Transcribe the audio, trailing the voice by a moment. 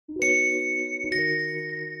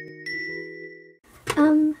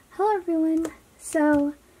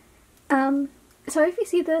So, sorry if you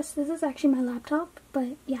see this. This is actually my laptop,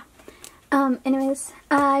 but yeah. Anyways,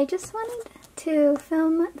 I just wanted to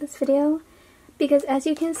film this video because as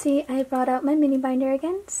you can see, I brought out my mini binder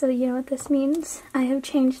again. So you know what this means. I have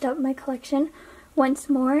changed up my collection once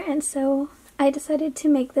more, and so I decided to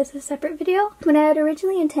make this a separate video. What I had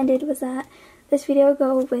originally intended was that this video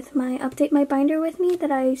go with my update my binder with me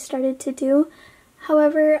that I started to do.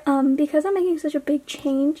 However, because I'm making such a big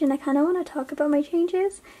change and I kind of want to talk about my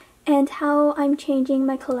changes and how I'm changing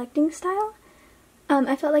my collecting style,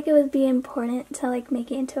 I felt like it would be important to like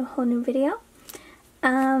make it into a whole new video.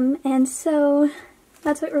 And so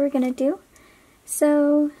that's what we're gonna do.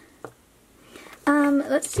 So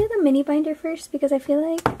let's do the mini binder first because I feel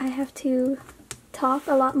like I have to talk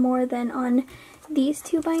a lot more than on these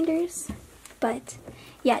two binders. But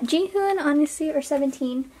yeah, Jihoon honestly, or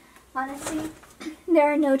 17, honestly,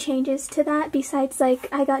 there are no changes to that besides like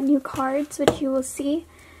I got new cards, which you will see.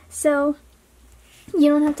 So you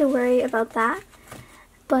don't have to worry about that.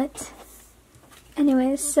 But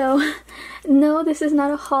anyways, so no, this is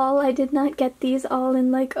not a haul. I did not get these all in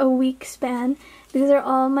like a week span. These are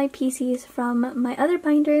all my PCs from my other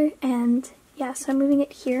binder, and yeah, so I'm moving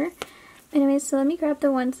it here. Anyways, so let me grab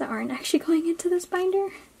the ones that aren't actually going into this binder.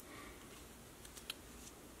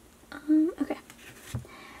 Okay.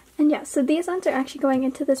 And yeah, so these ones are actually going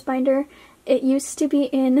into this binder. It used to be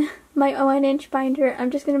in my 1-inch binder.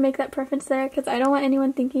 I'm just going to make that preference there because I don't want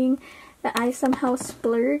anyone thinking that I somehow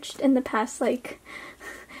splurged in the past like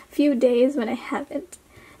few days when I haven't.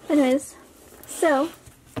 Anyways, so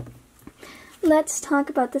let's talk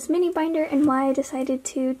about this mini binder and why I decided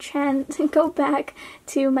to go back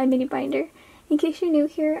to my mini binder. In case you're new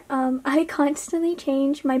here, I constantly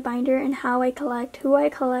change my binder and how I collect, who I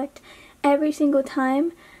collect every single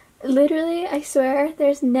time. Literally, I swear,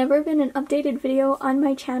 there's never been an updated video on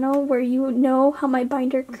my channel where you know how my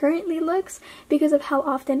binder currently looks because of how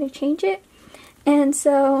often I change it. And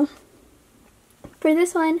so, for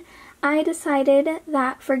this one, I decided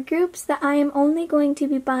that for groups that I am only going to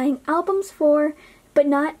be buying albums for, but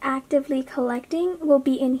not actively collecting, will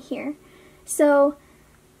be in here. So,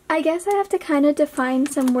 I guess I have to kind of define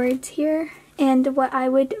some words here and what I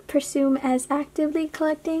would presume as actively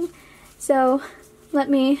collecting. So, let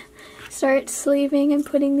me start sleeving and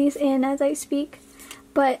putting these in as I speak.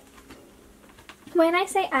 But when I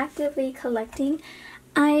say actively collecting,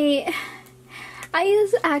 I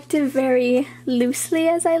use active very loosely,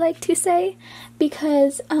 as I like to say,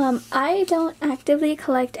 because I don't actively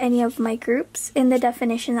collect any of my groups in the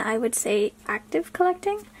definition that I would say active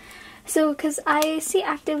collecting. So, because I see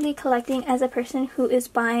actively collecting as a person who is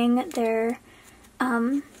buying their,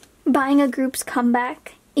 buying a group's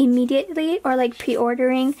comeback immediately, or like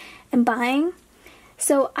pre-ordering and buying.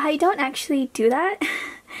 So I don't actually do that.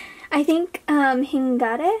 I think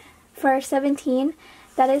Hingare for 17,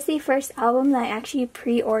 that is the first album that I actually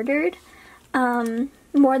pre-ordered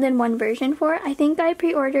more than one version for. I think I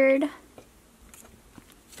pre-ordered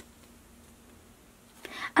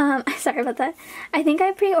sorry about that. I think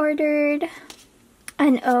I pre-ordered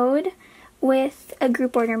an ode with a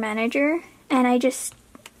group order manager, and I just,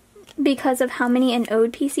 because of how many an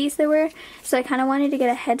ode PCs there were, so I kind of wanted to get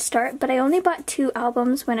a head start, but I only bought 2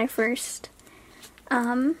 albums when I first,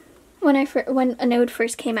 when an ode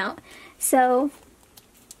first came out. So,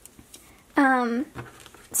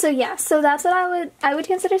 so yeah, so that's what I would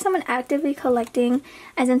consider someone actively collecting,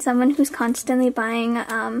 as in someone who's constantly buying,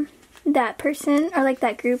 that person, or like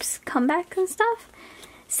that group's comeback and stuff.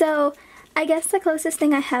 So, I guess the closest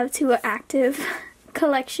thing I have to an active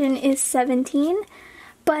collection is 17,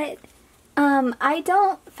 but I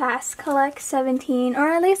don't fast collect 17, or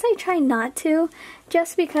at least I try not to,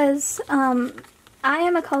 just because I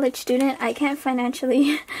am a college student. I can't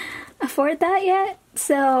financially afford that yet,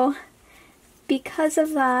 so because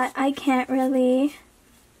of that, I can't really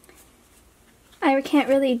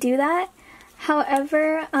do that.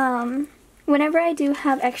 However, whenever I do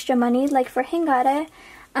have extra money, like for Hingare,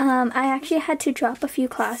 I actually had to drop a few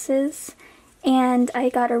classes and I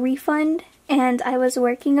got a refund, and I was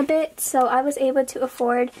working a bit, so I was able to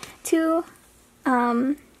afford two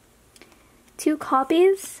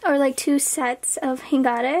copies, or like 2 sets of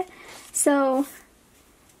Hingare. So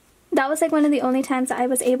that was like one of the only times that I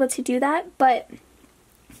was able to do that. But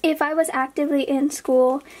if I was actively in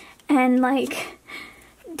school and like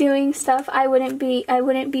doing stuff, I wouldn't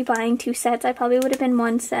be buying 2 sets. I probably would have been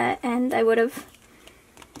 1 set, and I would have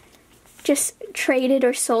just traded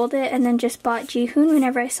or sold it and then just bought Jihoon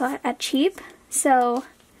whenever I saw it at cheap. So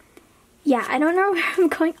yeah, I don't know where I'm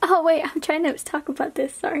going. Oh wait, I'm trying to talk about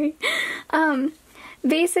this, sorry.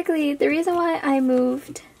 Basically, the reason why I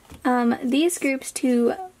moved these groups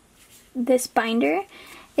to this binder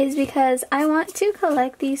is because I want to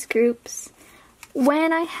collect these groups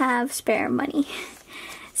when I have spare money.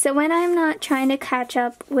 So when I'm not trying to catch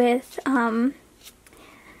up with, I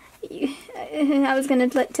was going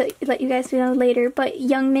to let you guys know later, but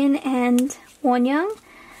Youngmin and Wonyoung,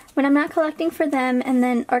 when I'm not collecting for them and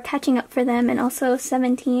then, or catching up for them, and also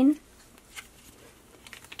 17.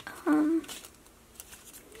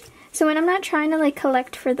 So when I'm not trying to like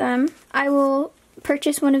collect for them, I will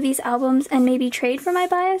purchase one of these albums and maybe trade for my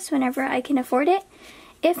bias whenever I can afford it.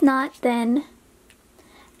 If not, then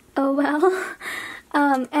oh well.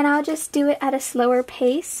 And I'll just do it at a slower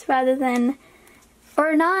pace rather than,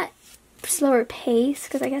 or not slower pace,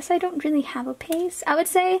 because I guess I don't really have a pace. I would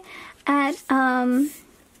say at,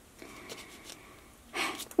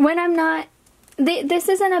 when I'm not, this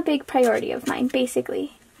isn't a big priority of mine,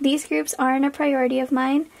 basically. These groups aren't a priority of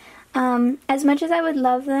mine. As much as I would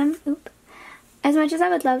love them, as much as I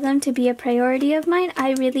would love them to be a priority of mine,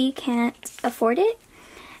 I really can't afford it.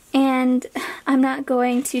 And I'm not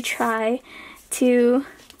going to try to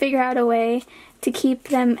figure out a way to keep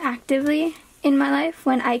them actively in my life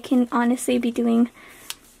when I can honestly be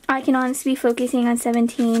focusing on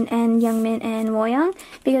 17 and Youngmin and Woyoung,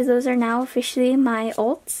 because those are now officially my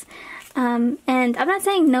ults. And I'm not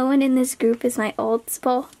saying no one in this group is my ults.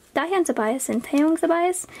 Well, Dahyun's a bias and Taeyoung's a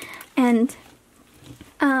bias, and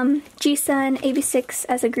Jisa and AB6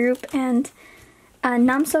 as a group and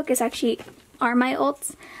Namseok are my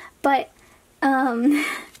ults, but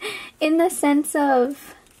in the sense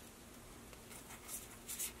of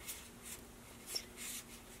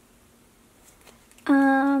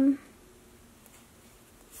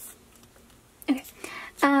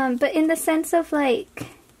but in the sense of like,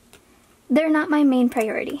 they're not my main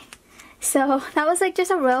priority. So that was like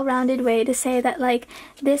just a well-rounded way to say that like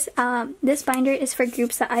this binder is for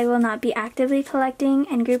groups that I will not be actively collecting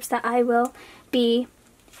and groups that I will be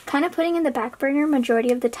kind of putting in the back burner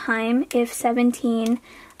majority of the time if 17,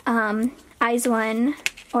 IZ*ONE,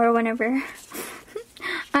 or whenever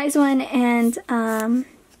IZ*ONE and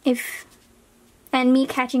and me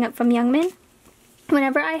catching up from Youngmin,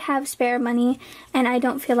 whenever I have spare money and I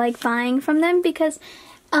don't feel like buying from them, because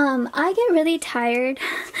I get really tired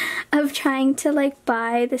of trying to like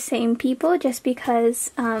buy the same people just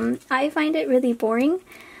because I find it really boring.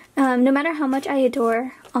 No matter how much I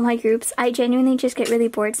adore all my groups, I genuinely just get really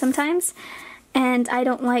bored sometimes, and I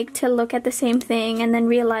don't like to look at the same thing and then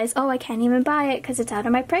realize, oh, I can't even buy it because it's out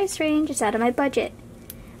of my price range, it's out of my budget.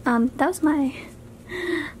 That was my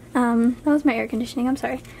air conditioning, I'm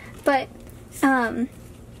sorry. But I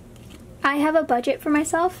have a budget for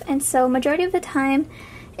myself, and so majority of the time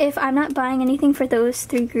if I'm not buying anything for those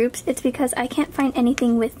 3 groups, it's because I can't find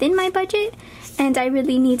anything within my budget and I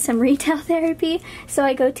really need some retail therapy, so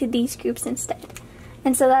I go to these groups instead.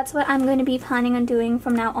 And so that's what I'm going to be planning on doing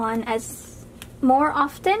from now on, as more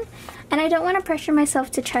often. And I don't want to pressure myself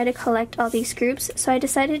to try to collect all these groups, so I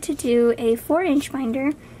decided to do a 4-inch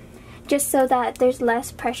binder just so that there's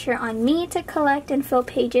less pressure on me to collect and fill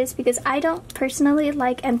pages, because I don't personally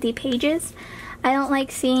like empty pages. I don't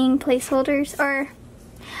like seeing placeholders, or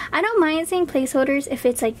I don't mind seeing placeholders if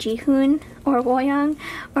it's like Jihoon or Woyoung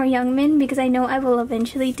or Youngmin, because I know I will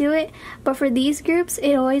eventually do it. But for these groups,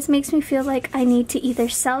 it always makes me feel like I need to either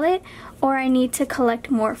sell it or I need to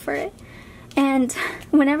collect more for it. And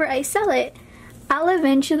whenever I sell it, I'll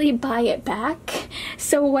eventually buy it back.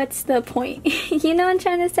 So what's the point? You know what I'm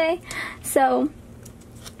trying to say? So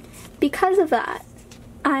because of that,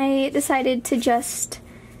 I decided to just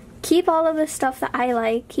keep all of the stuff that I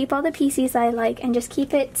like, keep all the PCs I like, and just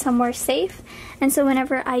keep it somewhere safe. And so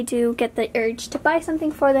whenever I do get the urge to buy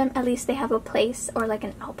something for them, at least they have a place, or like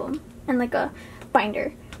an album and like a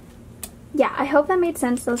binder. Yeah, I hope that made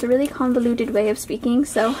sense. That was a really convoluted way of speaking,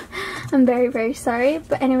 so I'm very, very sorry.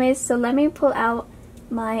 But anyways, so let me pull out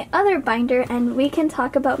my other binder and we can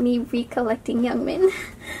talk about me recollecting Youngmin.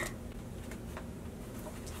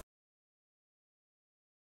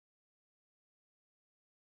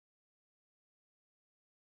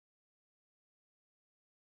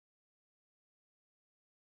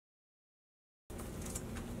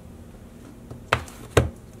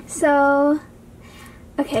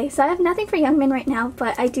 Okay, so I have nothing for Youngmin right now,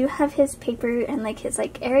 but I do have his paper and like his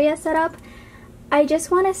like area set up. I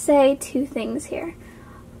just want to say 2 things here.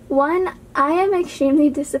 One, I am extremely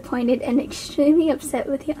disappointed and extremely upset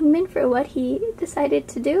with Youngmin for what he decided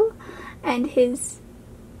to do and his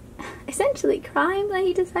essentially crime that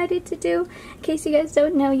he decided to do. In case you guys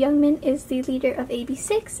don't know, Youngmin is the leader of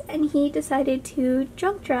AB6 and he decided to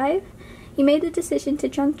drunk drive. He made the decision to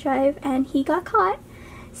drunk drive and he got caught.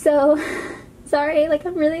 So sorry, like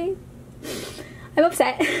I'm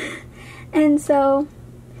upset. And so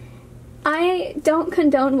I don't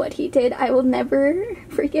condone what he did. I will never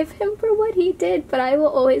forgive him for what he did, but I will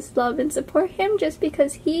always love and support him just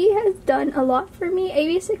because he has done a lot for me.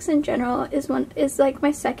 AB6 in general is like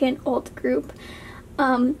my second alt group.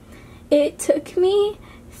 It took me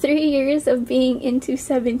 3 years of being into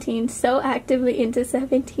 17, so actively into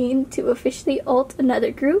 17, to officially ult another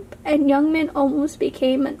group, and Youngmin almost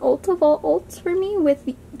became an ult of all ults for me with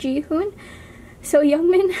Jihoon. So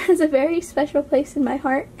Youngmin has a very special place in my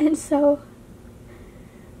heart, and so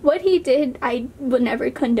what he did I would never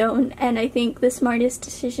condone, and I think the smartest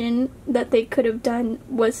decision that they could have done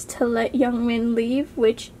was to let Youngmin leave,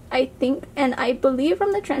 which I think, and I believe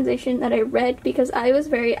from the translation that I read, because I was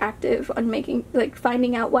very active on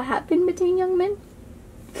finding out what happened between Youngmin.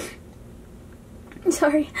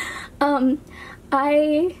 Sorry.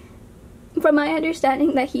 From my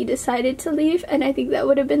understanding that he decided to leave, and I think that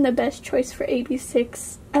would have been the best choice for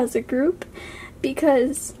AB6 as a group,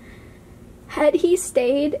 because had he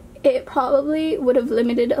stayed, it probably would have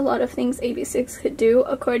limited a lot of things AB6 could do.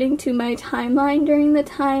 According to my timeline during the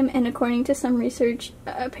time, and according to some research,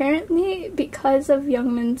 apparently because of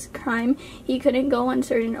Youngmin's crime, he couldn't go on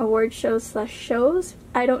certain award shows/shows.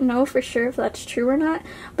 I don't know for sure if that's true or not,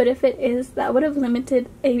 but if it is, that would have limited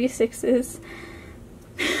AB6's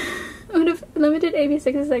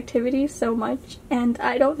activities so much, and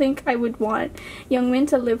I don't think I would want Youngmin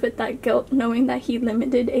to live with that guilt knowing that he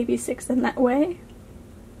limited AB6 in that way.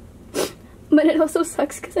 But it also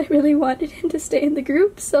sucks because I really wanted him to stay in the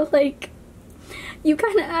group, so like, you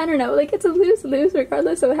kinda, I don't know, like it's a lose-lose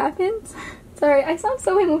regardless of what happens. Sorry, I sound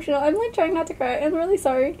so emotional. I'm like trying not to cry. I'm really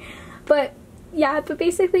sorry. But yeah, but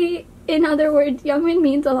basically, in other words, Youngmin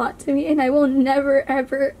means a lot to me, and I will never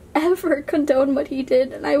ever ever condone what he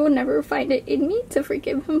did, and I will never find it in me to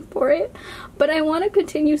forgive him for it. But I want to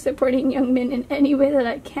continue supporting Youngmin in any way that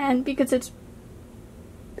I can, because it's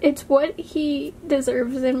what he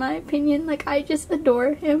deserves, in my opinion. Like, I just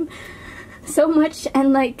adore him so much,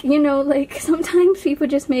 and like, you know, like sometimes people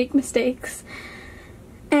just make mistakes,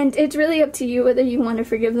 and it's really up to you whether you want to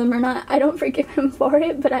forgive them or not. I don't forgive him for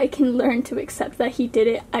it, but I can learn to accept that he did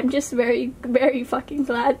it. I'm just very, very fucking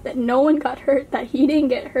glad that no one got hurt, that he didn't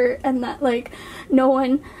get hurt, and that like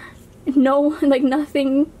nothing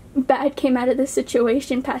bad came out of this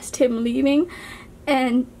situation past him leaving.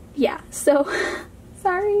 And yeah, so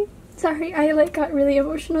sorry, I like got really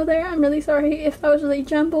emotional there. I'm really sorry if I was really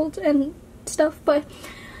jumbled and stuff, but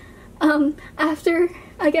after,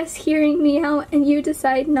 I guess, hearing me out, and you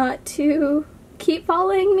decide not to keep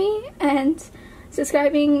following me and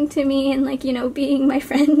subscribing to me and, like, you know, being my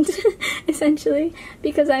friend essentially,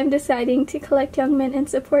 because I'm deciding to collect Youngmin and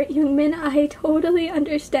support Youngmin, I totally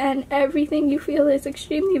understand. Everything you feel is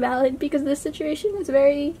extremely valid, because this situation is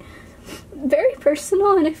very, very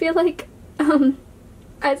personal, and I feel like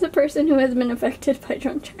as a person who has been affected by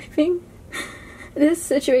drunk driving, this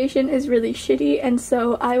situation is really shitty, and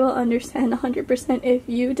so I will understand 100% if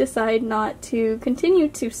you decide not to continue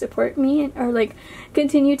to support me, or like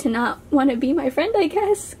continue to not want to be my friend, I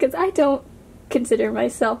guess, because I don't consider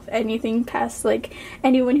myself anything past like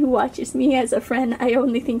anyone who watches me as a friend. I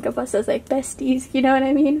only think of us as like besties, you know what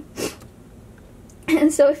I mean?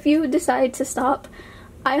 And so if you decide to stop,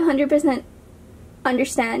 I 100%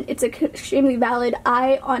 understand. It's extremely valid.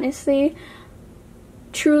 I honestly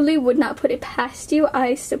truly would not put it past you.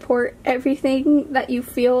 I support everything that you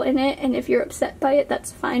feel in it, and if you're upset by it,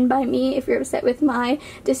 that's fine by me. If you're upset with my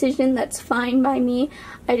decision, that's fine by me.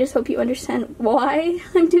 I just hope you understand why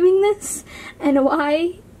I'm doing this, and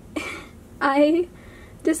why I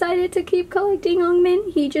decided to keep collecting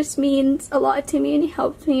Youngmin. He just means a lot to me, and he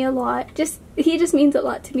helped me a lot. He just means a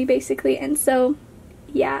lot to me, basically, and so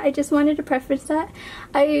yeah, I just wanted to preface that.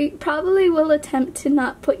 I probably will attempt to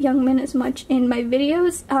not put Youngmin as much in my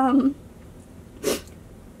videos.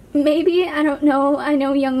 Maybe, I don't know. I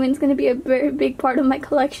know Youngmin's gonna be a very big part of my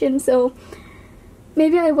collection, so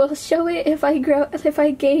maybe I will show it if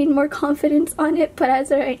I gain more confidence on it, but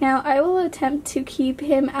as of right now, I will attempt to keep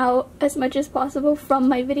him out as much as possible from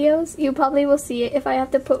my videos. You probably will see it if I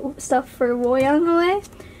have to put stuff for Woyoung away,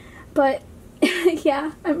 but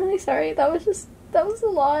yeah, I'm really sorry. That was a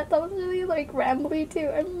lot. That was really, like, rambly, too.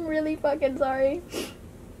 I'm really fucking sorry.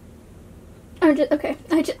 Okay,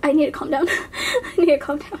 I need to calm down. I need to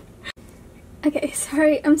calm down. Okay,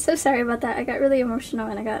 sorry. I'm so sorry about that. I got really emotional,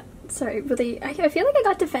 and I got, really, I feel like I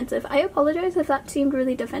got defensive. I apologize if that seemed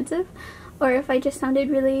really defensive, or if I just sounded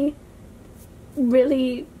really,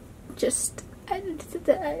 really just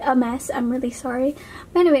a mess. I'm really sorry.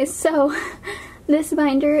 But anyways, so this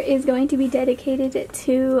binder is going to be dedicated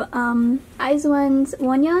to IZ*ONE's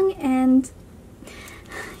Wonyoung and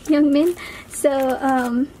Youngmin.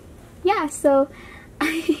 So yeah, so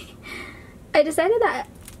I decided that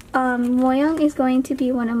Wonyoung is going to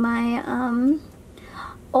be one of my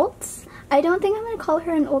ults. I don't think I'm going to call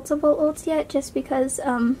her an ultable ult yet, just because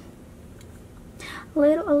a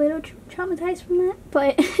little traumatized from that,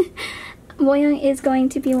 but Wonyoung is going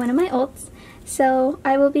to be one of my ults. So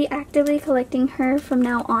I will be actively collecting her from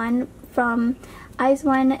now on, from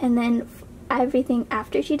IZ*ONE and then everything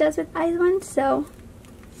after she does with IZ*ONE. So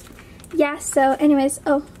yeah, so anyways,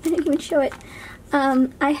 oh, I didn't even show it.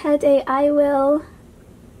 I had a I Will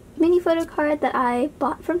mini photo card that I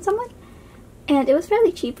bought from someone, and it was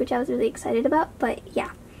fairly cheap, which I was really excited about. But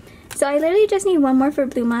yeah, so I literally just need one more for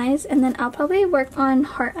Bloom Eyes, and then I'll probably work on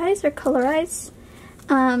Heart Eyes or Color Eyes,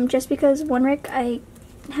 just because One Rick I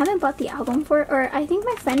haven't bought the album for, or I think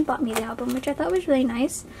my friend bought me the album, which I thought was really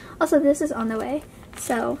nice. Also, this is on the way,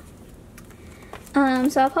 so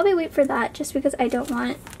so I'll probably wait for that, just because I don't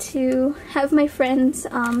want to have my friends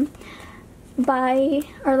buy,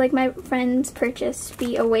 or like my friends purchase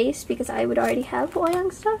be a waste, because I would already have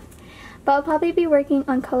Wonyoung stuff. But I'll probably be working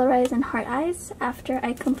on Color Eyes and Heart Eyes after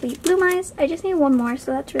I complete Bloom Eyes. I just need one more,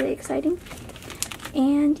 so that's really exciting.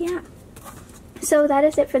 And yeah, so that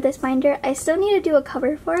is it for this binder. I still need to do a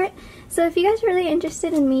cover for it, so if you guys are really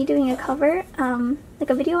interested in me doing a cover, like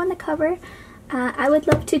a video on the cover, I would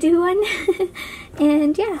love to do one.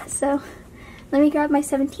 And yeah, so let me grab my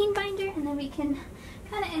 17 binder and then we can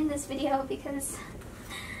kind of end this video, because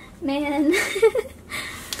man,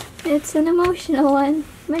 it's an emotional one.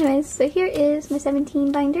 Anyways, so here is my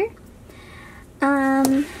 17 binder.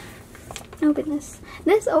 Oh goodness,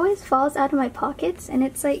 this always falls out of my pockets, and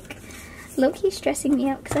it's like low-key stressing me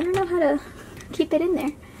out because I don't know how to keep it in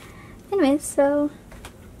there. Anyways, so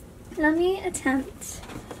let me attempt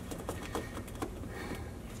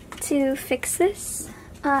to fix this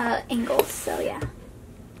angle. So yeah,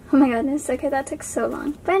 oh my goodness, okay, that took so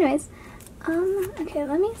long. But anyways, okay,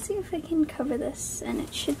 let me see if I can cover this and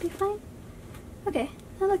it should be fine. Okay,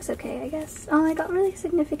 that looks okay, I guess. Oh, I got really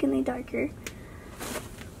significantly darker.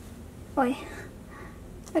 Oi.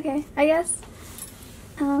 Okay, I guess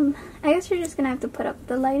you're just gonna have to put up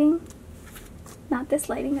the lighting. Not this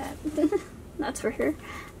lighting, that's for sure.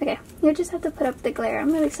 Okay, you'll just have to put up the glare.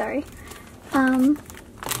 I'm really sorry.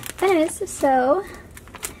 Anyways, so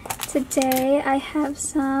today I have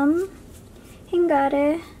some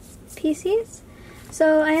Hingare PCs.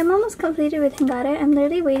 So I am almost completed with Hingare. I'm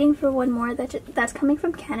literally waiting for one more that's coming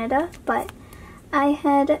from Canada, but I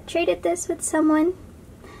had traded this with someone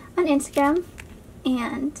on Instagram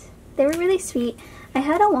and they were really sweet. I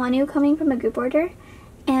had a Wanu coming from a group order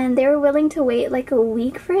and they were willing to wait like a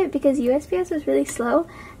week for it because USPS was really slow.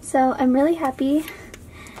 So I'm really happy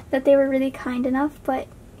that they were really kind enough, but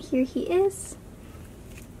here he is.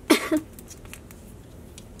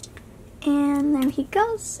 And there he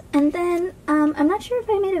goes. And then I'm not sure if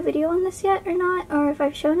I made a video on this yet or not, or if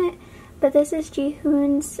I've shown it, but this is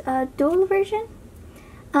Jihoon's dual version.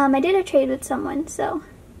 I did a trade with someone, so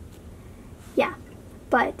yeah,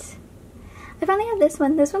 but I finally have this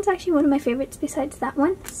one. This one's actually one of my favorites besides that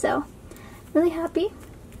one, so really happy.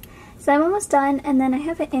 So I'm almost done, and then I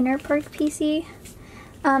have an inner perk PC.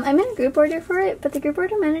 I'm in a group order for it, but the group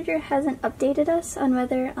order manager hasn't updated us on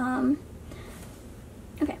whether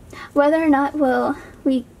whether or not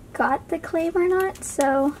we got the claim or not,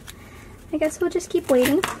 so I guess we'll just keep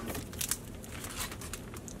waiting.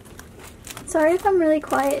 Sorry if I'm really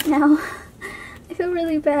quiet now. I feel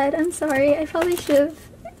really bad. I'm sorry. I probably should have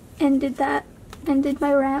ended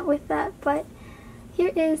my rant with that, but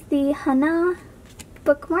here is the Hana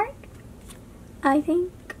bookmark, I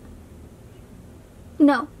think.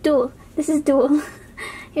 No, dual. This is dual.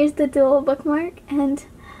 Here's the dual bookmark, and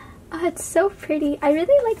oh, it's so pretty. I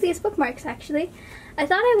really like these bookmarks, actually. I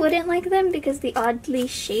thought I wouldn't like them because the oddly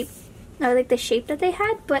shaped, or like the shape that they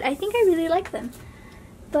had, but I think I really like them.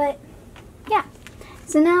 But yeah,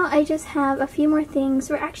 so now I just have a few more things.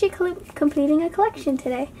 We're actually completing a collection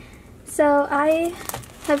today. So I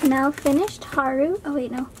have now finished Haru. Oh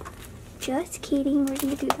wait, no. Just kidding, we're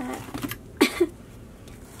gonna do that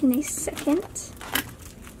in a second.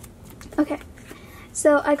 Okay,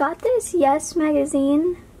 so I got this Yes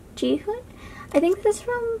magazine Jihoon. I think this is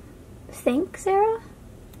from Thanks era?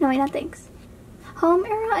 No, wait, not Thanks. Home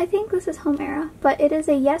era? I think this is Home era. But it is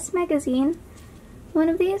a Yes magazine, one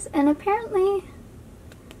of these, and apparently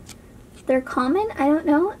they're common. I don't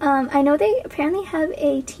know. I know they apparently have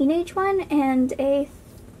a teenage one and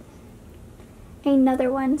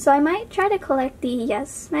another one. So I might try to collect the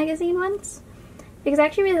Yes magazine ones. because I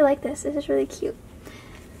actually really like this. This is really cute.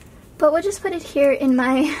 But we'll just put it here in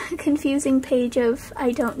my confusing page of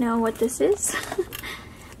I don't know what this is.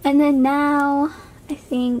 And then now, I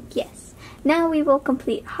think, yes. Now we will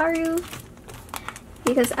complete Haru,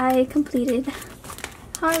 because I completed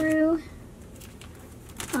Haru.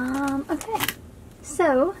 Okay.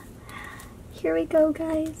 So, here we go,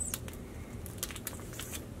 guys.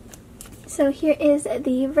 So here is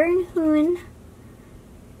the Vernhoon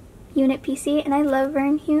unit PC, and I love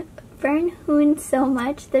Vernhoon so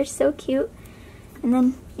much. They're so cute. And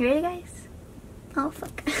then, you ready, guys? Oh,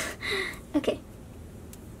 fuck. Okay.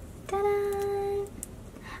 Ta-da!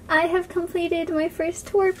 I have completed my first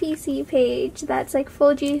tour PC page. That's like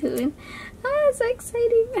full Jihoon. Ah, so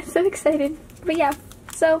exciting. I'm so excited. But yeah,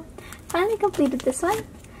 so finally completed this one.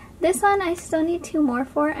 This one I still need 2 more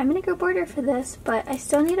for. I'm gonna go border for this, but I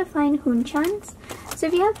still need to find Hoonchans. So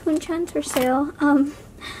if you have Hoonchans for sale,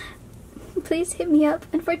 please hit me up.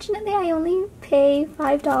 Unfortunately, I only pay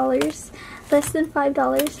 $5, less than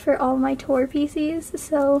 $5 for all my tour PCs,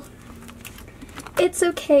 so it's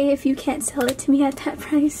okay if you can't sell it to me at that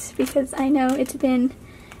price, because I know it's been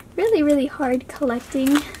really, really hard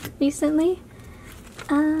collecting recently.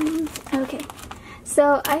 Okay.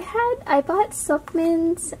 So I bought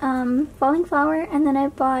Youngmin's Falling Flower, and then I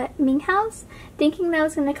bought Minghao's, thinking that I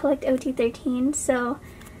was going to collect OT13, so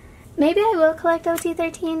maybe I will collect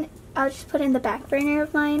OT13. I'll just put it in the back burner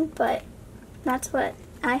of mine, but that's what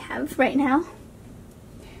I have right now.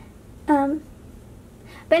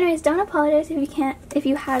 But anyways, don't apologize if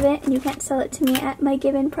you have it and you can't sell it to me at my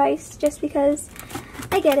given price, just because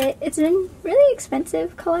I get it. It's been really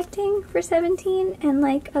expensive collecting for 17 and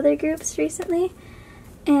like other groups recently.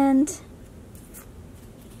 And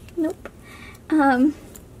nope.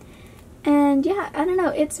 And yeah, I don't know,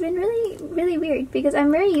 it's been really, really weird because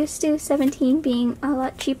I'm very used to 17 being a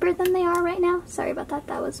lot cheaper than they are right now. Sorry about that,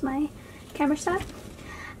 that was my camera stop.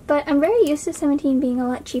 But I'm very used to 17 being a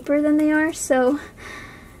lot cheaper than they are, so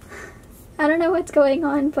I don't know what's going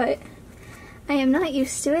on, but I am not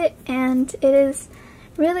used to it, and it is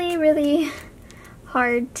really, really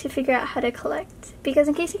hard to figure out how to collect. Because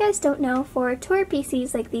in case you guys don't know, for tour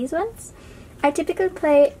PCs like these ones, I typically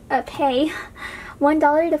pay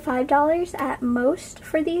 $1 to $5 at most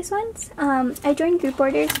for these ones. I joined group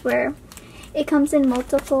orders where it comes in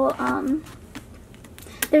multiple,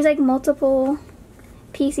 there's like multiple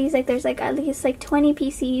PCs, like there's like at least like 20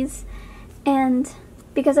 PCs, and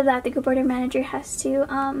because of that the group order manager has to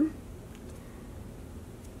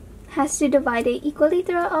divide it equally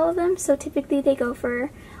throughout all of them, so typically they go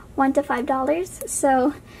for $1 to $5,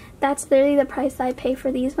 so that's literally the price I pay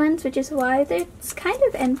for these ones, which is why it's kind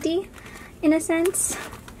of empty in a sense.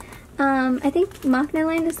 I think Machina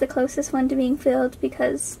Line is the closest one to being filled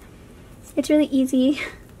because it's really easy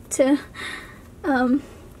to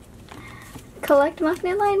collect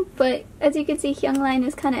Machina Line, but as you can see, Hyung Line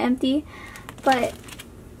is kind of empty. But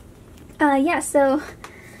yeah, so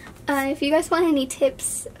if you guys want any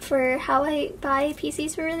tips for how I buy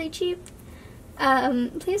PCs for really cheap,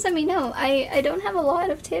 please let me know. I don't have a lot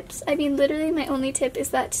of tips. I mean, literally my only tip is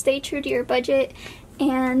that stay true to your budget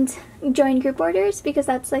and join group orders, because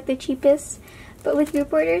that's like the cheapest. But with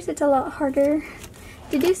group orders, it's a lot harder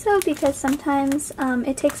to do so because sometimes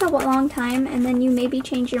it takes a long time and then you maybe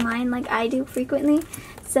change your mind like I do frequently.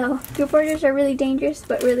 So group orders are really dangerous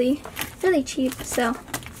but really, really cheap. So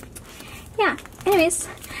yeah, anyways,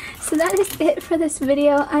 so that is it for this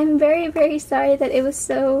video. I'm very, very sorry that it was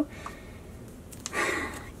so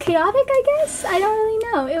chaotic, I guess? I don't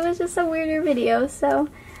really know. It was just a weirder video, so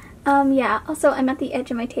yeah. Also, I'm at the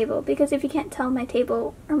edge of my table because if you can't tell, my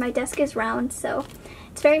table or my desk is round, so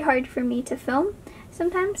it's very hard for me to film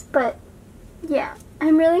sometimes. But yeah,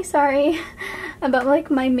 I'm really sorry about like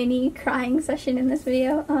my mini crying session in this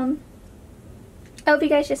video. I hope you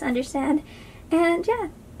guys just understand, and yeah,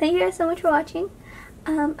 thank you guys so much for watching.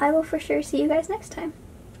 I will for sure see you guys next time,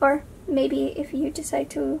 or maybe if you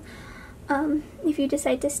decide to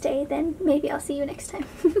stay, then maybe I'll see you next time.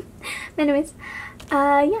 Anyways,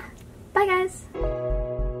 yeah, bye guys.